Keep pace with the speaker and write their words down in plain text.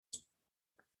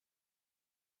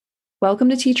Welcome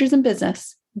to Teachers in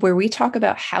Business, where we talk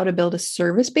about how to build a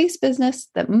service-based business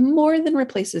that more than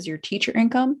replaces your teacher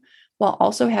income while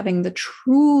also having the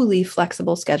truly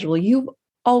flexible schedule you've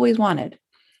always wanted.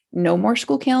 No more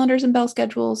school calendars and bell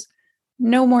schedules,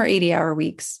 no more 80-hour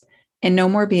weeks, and no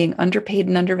more being underpaid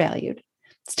and undervalued.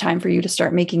 It's time for you to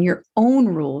start making your own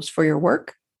rules for your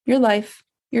work, your life,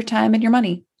 your time, and your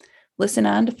money. Listen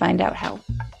on to find out how.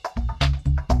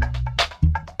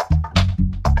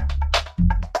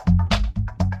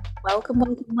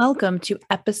 Welcome to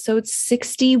episode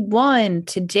 61.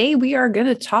 Today, we are going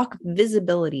to talk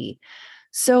visibility.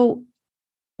 So,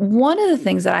 one of the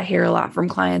things that I hear a lot from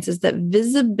clients is that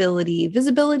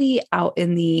visibility out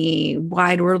in the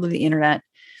wide world of the internet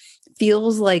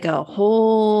feels like a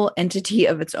whole entity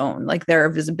of its own. Like there are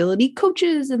visibility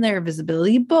coaches and there are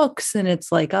visibility books, and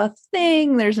it's like a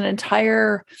thing. There's an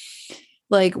entire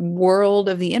world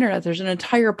of the internet. There's an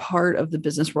entire part of the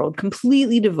business world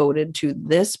completely devoted to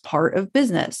this part of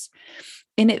business.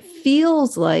 And it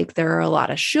feels like there are a lot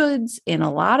of shoulds and a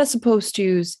lot of supposed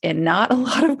tos and not a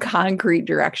lot of concrete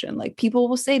direction. Like people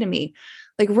will say to me,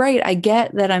 right, I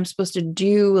get that I'm supposed to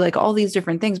do all these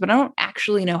different things, but I don't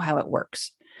actually know how it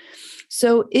works.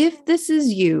 So if this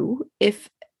is you, if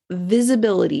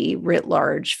visibility writ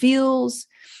large feels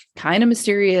kind of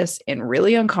mysterious and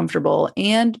really uncomfortable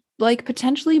and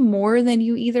potentially more than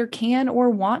you either can or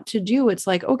want to do, it's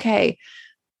like, okay,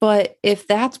 but if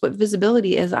that's what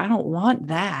visibility is, I don't want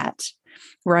that,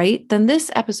 right? Then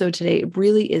this episode today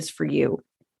really is for you.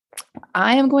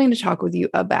 I am going to talk with you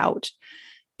about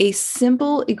a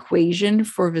simple equation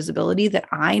for visibility that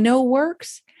I know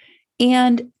works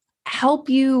and help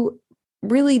you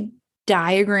really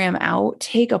diagram out,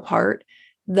 take apart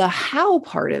the how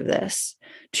part of this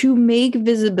to make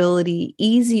visibility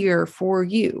easier for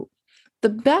you. The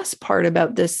best part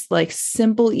about this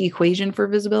simple equation for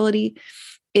visibility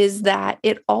is that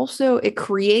it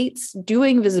creates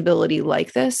doing visibility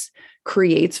like this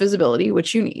creates visibility,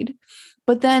 which you need.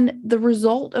 But then the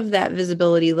result of that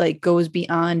visibility goes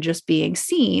beyond just being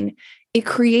seen. It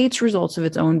creates results of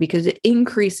its own because it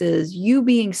increases you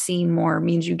being seen more,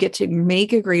 means you get to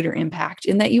make a greater impact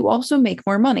and that you also make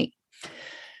more money.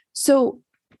 So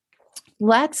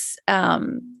that's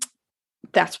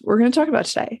what we're going to talk about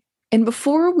today. And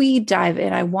before we dive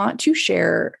in, I want to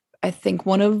share, I think,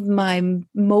 one of my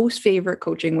most favorite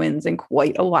coaching wins in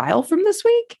quite a while from this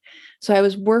week. So I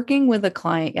was working with a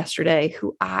client yesterday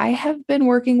who I have been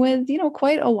working with,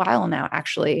 quite a while now,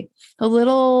 actually. I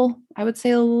would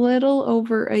say a little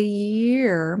over a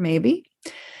year, maybe.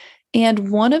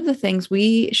 And one of the things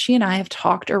she and I have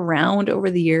talked around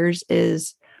over the years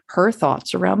is her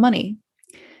thoughts around money.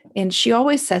 And she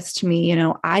always says to me,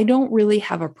 I don't really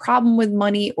have a problem with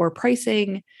money or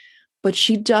pricing, but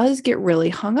she does get really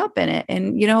hung up in it.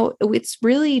 And, it's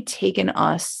really taken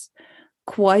us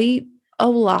quite a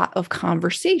lot of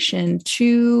conversation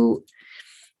to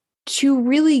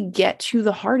really get to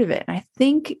the heart of it. And I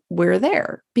think we're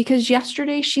there because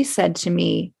yesterday she said to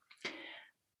me,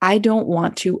 I don't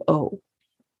want to owe.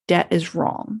 Debt is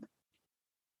wrong.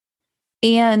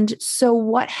 And so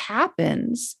what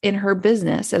happens in her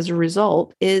business as a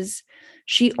result is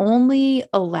she only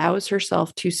allows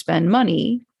herself to spend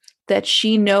money that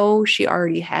she knows she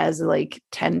already has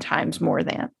 10 times more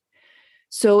than.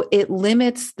 So it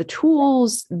limits the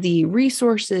tools, the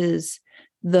resources,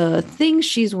 the things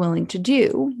she's willing to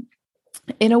do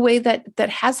in a way that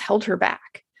has held her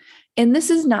back. And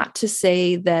this is not to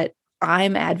say that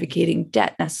I'm advocating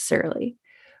debt necessarily.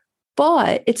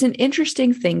 But it's an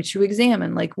interesting thing to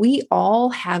examine. We all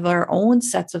have our own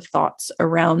sets of thoughts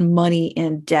around money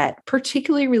and debt,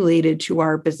 particularly related to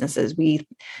our businesses. We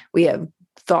have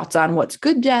thoughts on what's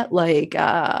good debt,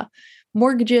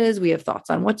 mortgages. We have thoughts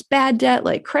on what's bad debt,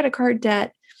 like credit card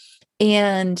debt.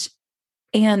 And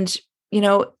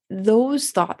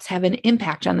those thoughts have an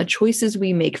impact on the choices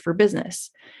we make for business.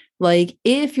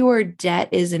 If your debt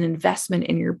is an investment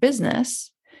in your business,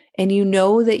 and you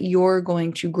know that you're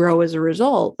going to grow as a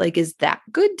result, is that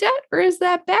good debt or is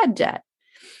that bad debt?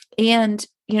 And,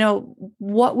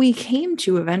 what we came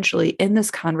to eventually in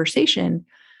this conversation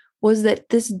was that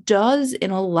this does,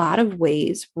 in a lot of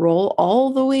ways, roll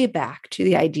all the way back to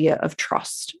the idea of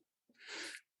trust.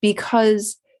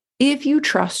 Because if you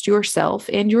trust yourself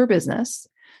and your business,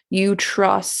 you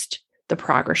trust the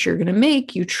progress you're going to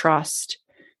make, you trust,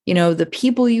 the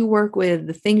people you work with,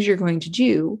 the things you're going to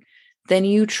do, then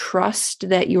you trust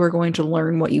that you are going to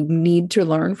learn what you need to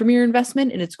learn from your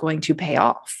investment and it's going to pay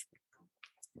off.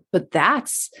 But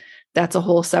that's a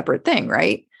whole separate thing,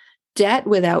 right? Debt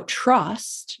without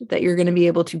trust that you're going to be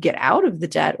able to get out of the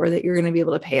debt or that you're going to be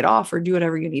able to pay it off or do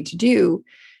whatever you need to do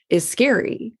is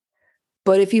scary.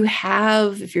 But if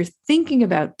you're thinking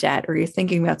about debt or you're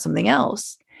thinking about something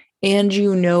else, and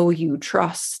you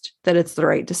trust that it's the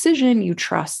right decision, you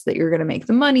trust that you're going to make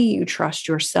the money, you trust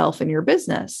yourself and your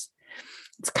business,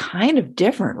 it's kind of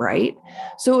different, right?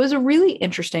 So it was a really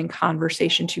interesting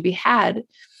conversation to be had.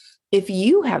 If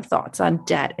you have thoughts on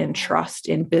debt and trust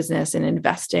in business and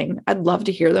investing, I'd love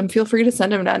to hear them. Feel free to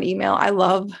send them on email. I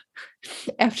love,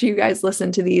 after you guys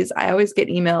listen to these, I always get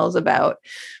emails about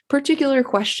particular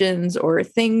questions or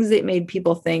things that made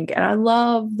people think. And I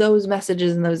love those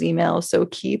messages and those emails. So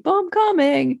keep them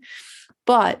coming.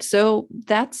 But so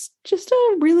that's just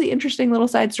a really interesting little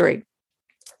side story.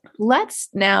 Let's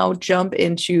now jump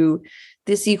into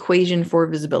this equation for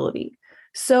visibility.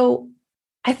 So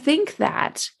I think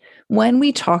that when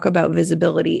we talk about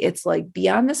visibility, it's like be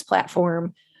on this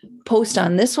platform, post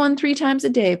on this one 3 times a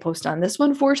day, post on this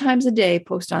one 4 times a day,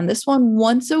 post on this one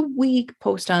once a week,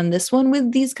 post on this one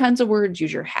with these kinds of words,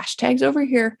 use your hashtags over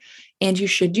here, and you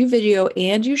should do video,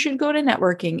 and you should go to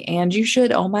networking, and you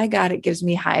should, oh my God, it gives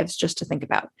me hives just to think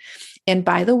about. And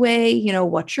by the way,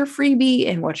 what's your freebie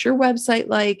and what's your website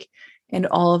like and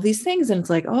all of these things. And it's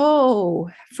like, oh,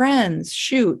 friends,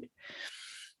 shoot.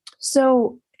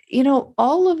 So,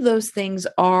 all of those things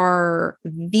are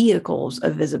vehicles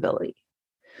of visibility,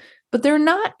 but they're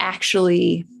not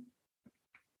actually,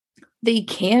 they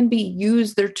can be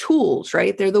used, they're tools,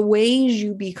 right? They're the ways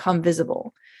you become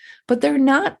visible, but they're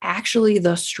not actually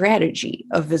the strategy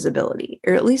of visibility,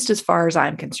 or at least as far as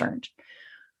I'm concerned.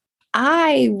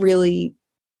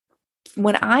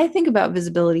 When I think about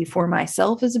visibility for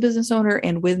myself as a business owner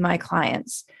and with my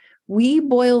clients, we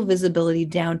boil visibility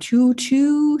down to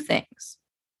 2 things,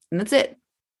 and that's it.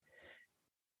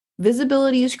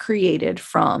 Visibility is created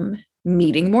from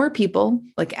meeting more people,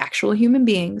 like actual human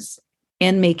beings,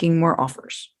 and making more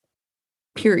offers.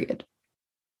 Period.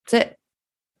 That's it.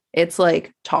 It's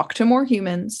like talk to more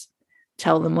humans,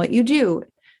 tell them what you do,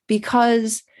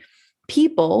 because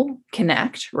people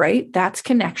connect, right? That's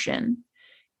connection.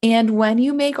 And when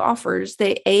you make offers,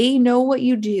 they A, know what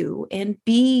you do, and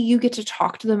B, you get to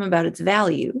talk to them about its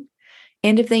value.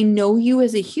 And if they know you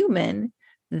as a human,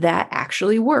 that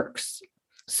actually works.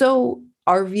 So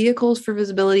our vehicles for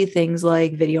visibility, things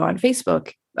like video on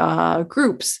Facebook,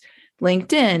 groups,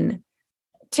 LinkedIn,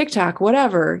 TikTok,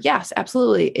 whatever. Yes,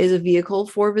 absolutely. Is a vehicle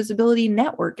for visibility.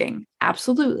 Networking.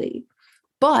 Absolutely.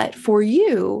 But for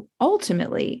you,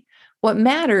 ultimately, what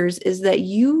matters is that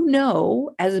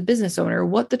as a business owner,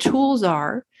 what the tools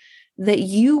are that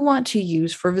you want to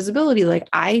use for visibility. Like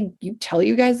you tell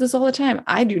you guys this all the time.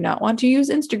 I do not want to use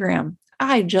Instagram.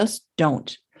 I just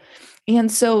don't.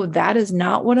 And so that is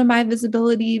not one of my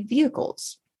visibility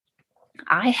vehicles.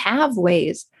 I have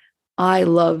ways I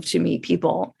love to meet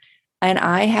people, and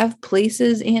I have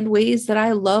places and ways that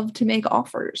I love to make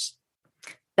offers.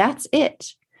 That's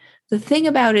it. The thing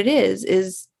about it is,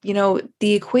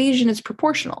 the equation is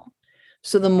proportional.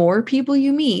 So the more people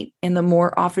you meet and the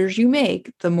more offers you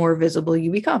make, the more visible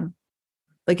you become.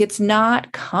 Like, it's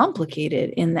not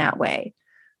complicated in that way.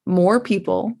 More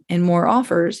people and more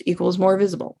offers equals more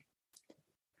visible.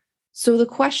 So the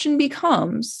question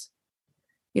becomes,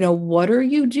 what are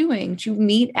you doing to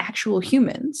meet actual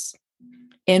humans?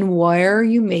 And why are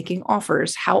you making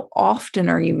offers? How often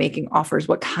are you making offers?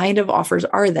 What kind of offers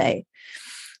are they?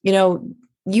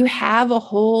 You have a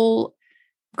whole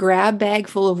grab bag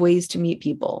full of ways to meet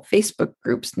people: Facebook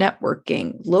groups,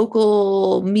 networking,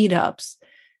 local meetups,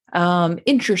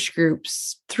 interest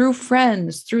groups, through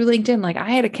friends, through LinkedIn. Like,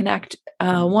 I had to connect,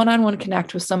 one-on-one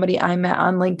connect with somebody I met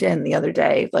on LinkedIn the other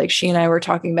day. Like, she and I were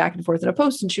talking back and forth in a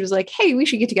post, and she was like, hey, we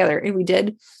should get together. And we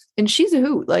did. And she's a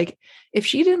hoot. Like, if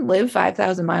she didn't live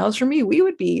 5,000 miles from me, we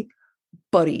would be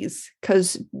buddies,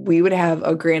 because we would have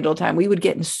a grand old time. We would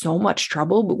get in so much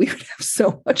trouble, but we would have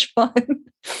so much fun.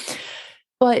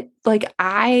 But like,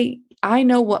 I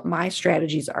know what my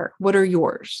strategies are. What are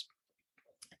yours?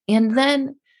 And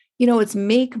then, it's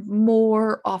make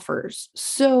more offers.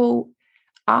 So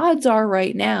odds are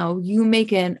right now you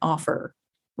make an offer.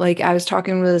 Like, I was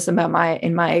talking with this about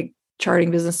in my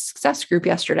charting business success group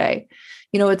yesterday.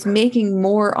 It's making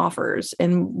more offers.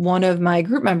 And one of my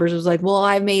group members was like, well,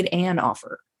 I made an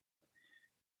offer.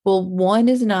 Well, one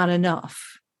is not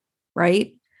enough,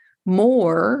 right?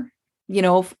 More,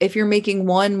 if you're making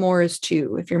 1, more is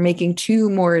 2. If you're making 2,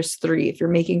 more is 3. If you're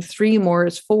making 3, more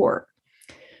is 4.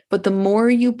 But the more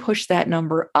you push that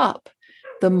number up,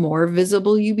 the more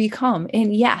visible you become.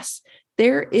 And yes,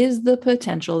 there is the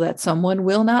potential that someone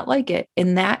will not like it.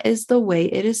 And that is the way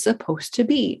it is supposed to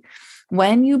be.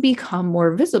 When you become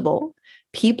more visible,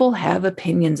 people have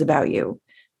opinions about you.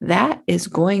 That is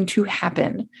going to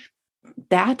happen.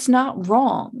 That's not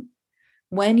wrong.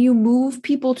 when you move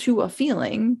people to a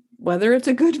feeling, whether it's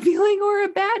a good feeling or a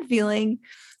bad feeling,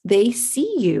 they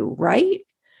see you, right?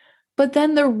 But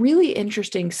then the really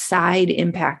interesting side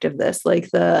impact of this, like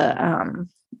when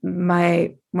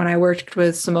I worked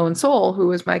with Simone Soul, who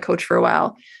was my coach for a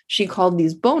while, she called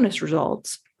these bonus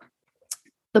results.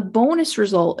 The bonus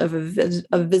result of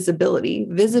visibility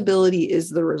is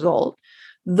the result.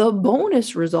 The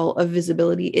bonus result of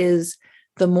visibility is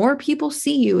the more people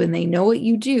see you and they know what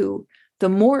you do, the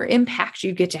more impact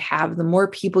you get to have, the more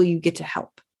people you get to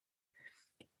help.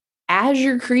 As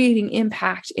you're creating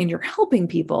impact and you're helping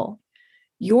people,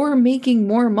 you're making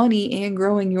more money and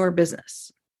growing your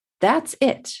business. That's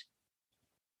it.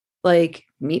 Like,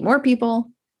 meet more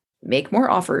people, make more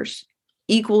offers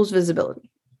equals visibility.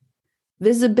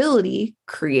 Visibility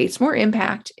creates more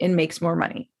impact and makes more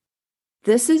money.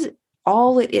 This is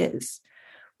all it is.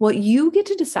 What you get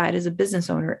to decide as a business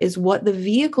owner is what the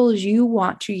vehicles you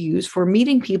want to use for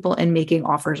meeting people and making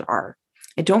offers are.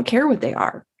 I don't care what they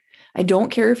are. I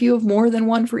don't care if you have more than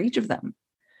one for each of them.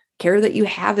 I care that you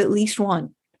have at least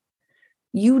one.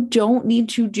 You don't need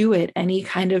to do it any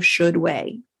kind of should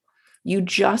way. You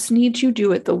just need to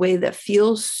do it the way that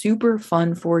feels super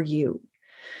fun for you.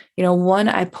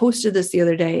 I posted this the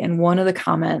other day, and one of the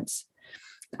comments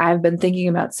I've been thinking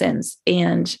about since,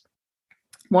 and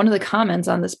one of the comments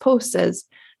on this post says,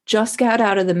 just got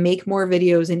out of the make more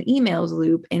videos and emails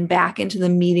loop and back into the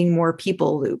meeting more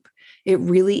people loop. It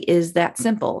really is that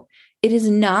simple. It is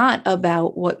not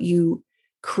about what you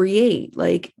create.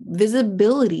 Like,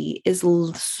 visibility is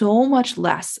so much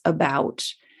less about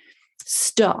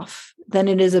stuff than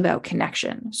it is about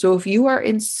connection. So if you are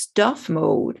in stuff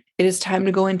mode, it is time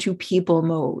to go into people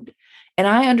mode. And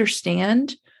I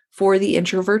understand for the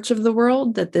introverts of the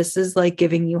world that this is like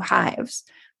giving you hives.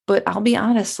 But I'll be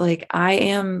honest, like, I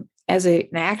am, as an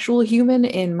actual human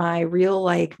in my real,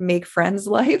 like, make friends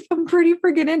life, I'm pretty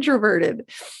freaking introverted.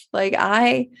 Like,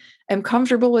 I am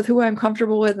comfortable with who I'm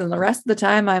comfortable with. And the rest of the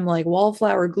time I'm like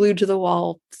wallflower glued to the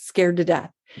wall, scared to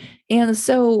death. And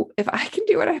so if I can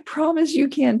do it, I promise you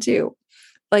can too.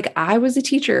 Like, I was a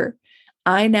teacher.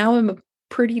 I now am a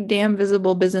pretty damn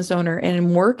visible business owner and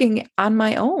am working on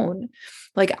my own.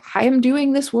 Like, I am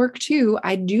doing this work too.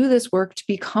 I do this work to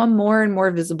become more and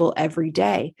more visible every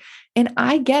day. And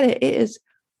I get it. It is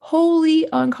wholly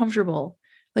uncomfortable.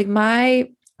 Like, I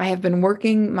have been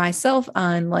working myself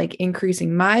on like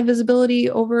increasing my visibility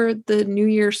over the new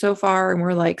year so far. And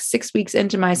we're like 6 weeks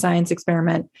into my science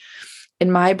experiment.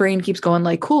 And my brain keeps going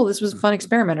like, cool, this was a fun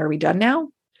experiment. Are we done now?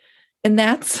 And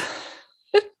that's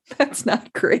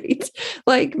not great.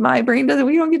 Like, my brain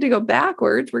we don't get to go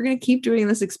backwards. We're going to keep doing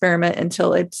this experiment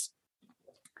until it's,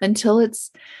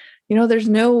 there's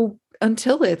no,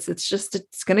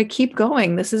 it's going to keep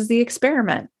going. This is the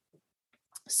experiment.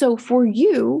 So for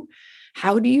you,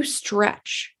 how do you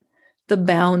stretch the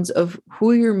bounds of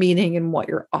who you're meeting and what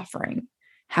you're offering?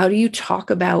 How do you talk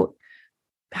to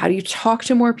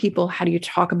more people? How do you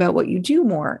talk about what you do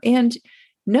more? And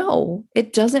no,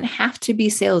 it doesn't have to be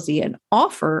salesy. An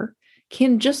offer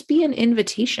can just be an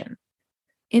invitation.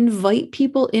 Invite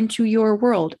people into your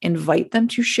world. Invite them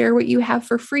to share what you have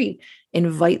for free.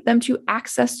 Invite them to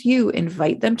access you.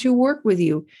 Invite them to work with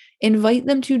you. Invite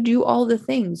them to do all the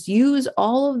things. Use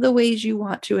all of the ways you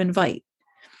want to invite.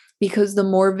 Because the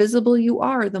more visible you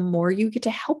are, the more you get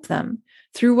to help them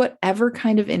through whatever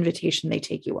kind of invitation they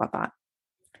take you up on.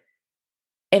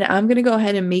 And I'm going to go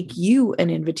ahead and make you an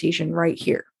invitation right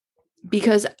here,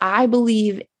 because I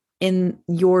believe in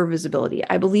your visibility.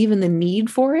 I believe in the need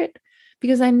for it,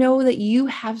 because I know that you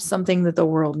have something that the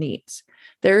world needs.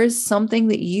 There is something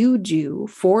that you do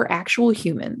for actual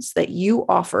humans that you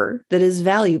offer that is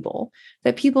valuable,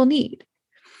 that people need.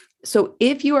 So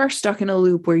if you are stuck in a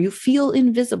loop where you feel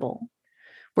invisible,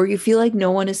 where you feel like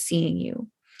no one is seeing you,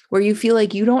 where you feel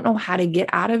like you don't know how to get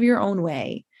out of your own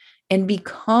way and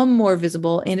become more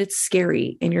visible, and it's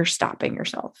scary and you're stopping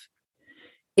yourself.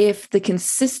 If the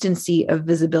consistency of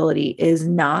visibility is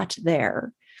not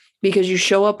there, because you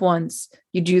show up once,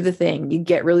 you do the thing, you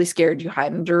get really scared, you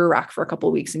hide under a rock for a couple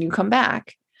of weeks and you come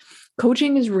back,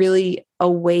 coaching is really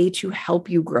a way to help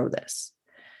you grow this.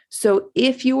 So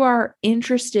if you are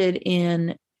interested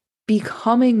in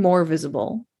becoming more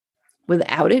visible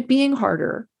without it being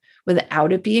harder,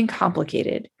 without it being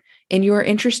complicated, and you're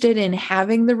interested in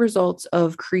having the results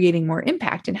of creating more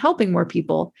impact and helping more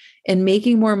people and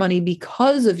making more money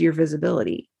because of your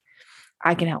visibility,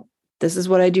 I can help. This is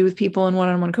what I do with people in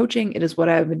one-on-one coaching. It is what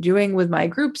I've been doing with my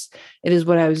groups. It is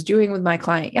what I was doing with my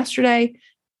client yesterday.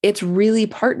 It's really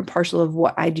part and parcel of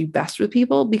what I do best with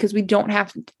people, because it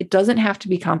doesn't have to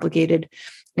be complicated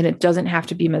and it doesn't have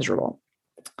to be miserable.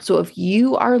 So if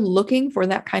you are looking for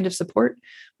that kind of support,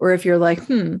 or if you're like,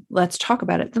 let's talk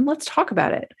about it, then let's talk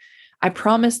about it. I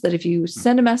promise that if you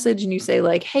send a message and you say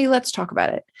like, hey, let's talk about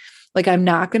it, like, I'm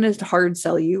not going to hard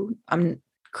sell you. I'm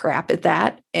crap at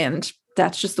that. And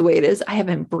that's just the way it is. I have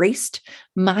embraced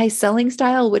my selling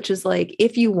style, which is like,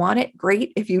 if you want it,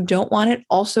 great. If you don't want it,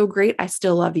 also great. I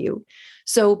still love you.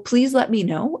 So please let me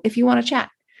know if you want to chat.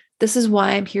 This is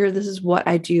why I'm here. This is what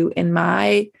I do. And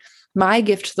my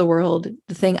gift to the world,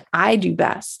 the thing I do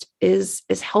best is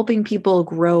helping people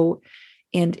grow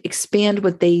and expand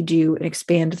what they do and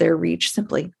expand their reach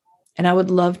simply. And I would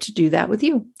love to do that with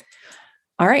you.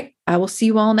 All right. I will see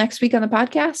you all next week on the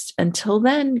podcast. Until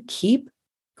then, keep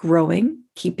growing,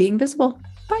 keep being visible.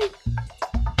 Bye.